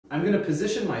I'm going to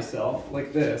position myself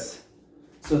like this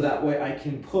so that way I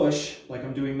can push, like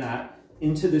I'm doing that,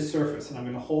 into this surface. And I'm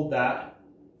going to hold that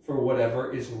for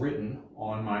whatever is written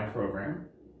on my program.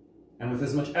 And with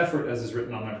as much effort as is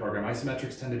written on my program,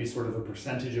 isometrics tend to be sort of a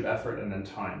percentage of effort and then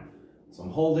time. So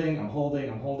I'm holding, I'm holding,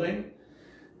 I'm holding.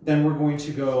 Then we're going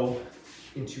to go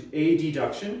into a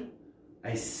deduction.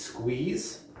 I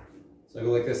squeeze. So I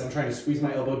go like this. I'm trying to squeeze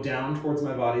my elbow down towards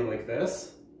my body like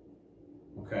this.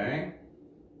 Okay.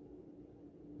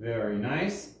 Very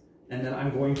nice. And then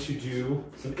I'm going to do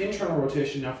some internal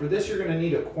rotation. Now for this, you're going to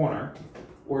need a corner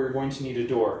or you're going to need a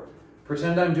door.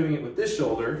 Pretend I'm doing it with this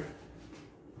shoulder.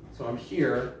 So I'm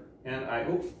here and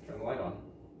turn the light on.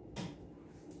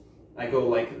 I go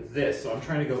like this. So I'm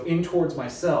trying to go in towards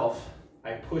myself.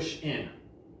 I push in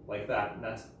like that. And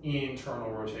that's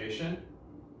internal rotation.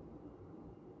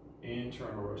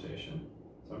 Internal rotation.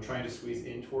 So I'm trying to squeeze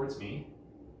in towards me.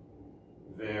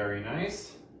 Very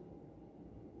nice.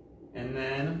 And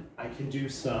then I can do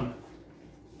some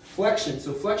flexion.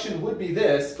 So flexion would be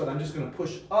this, but I'm just going to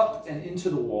push up and into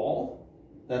the wall.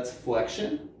 That's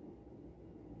flexion.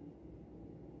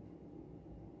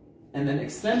 And then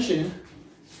extension,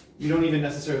 you don't even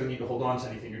necessarily need to hold on to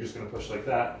anything. You're just going to push like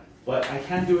that. But I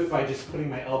can do it by just putting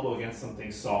my elbow against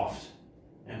something soft.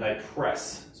 And I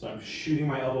press. So I'm shooting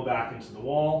my elbow back into the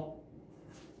wall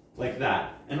like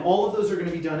that. And all of those are going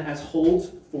to be done as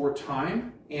holds for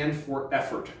time and for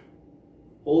effort.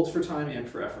 Holds for time and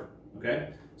for effort.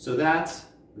 Okay? So that's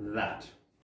that.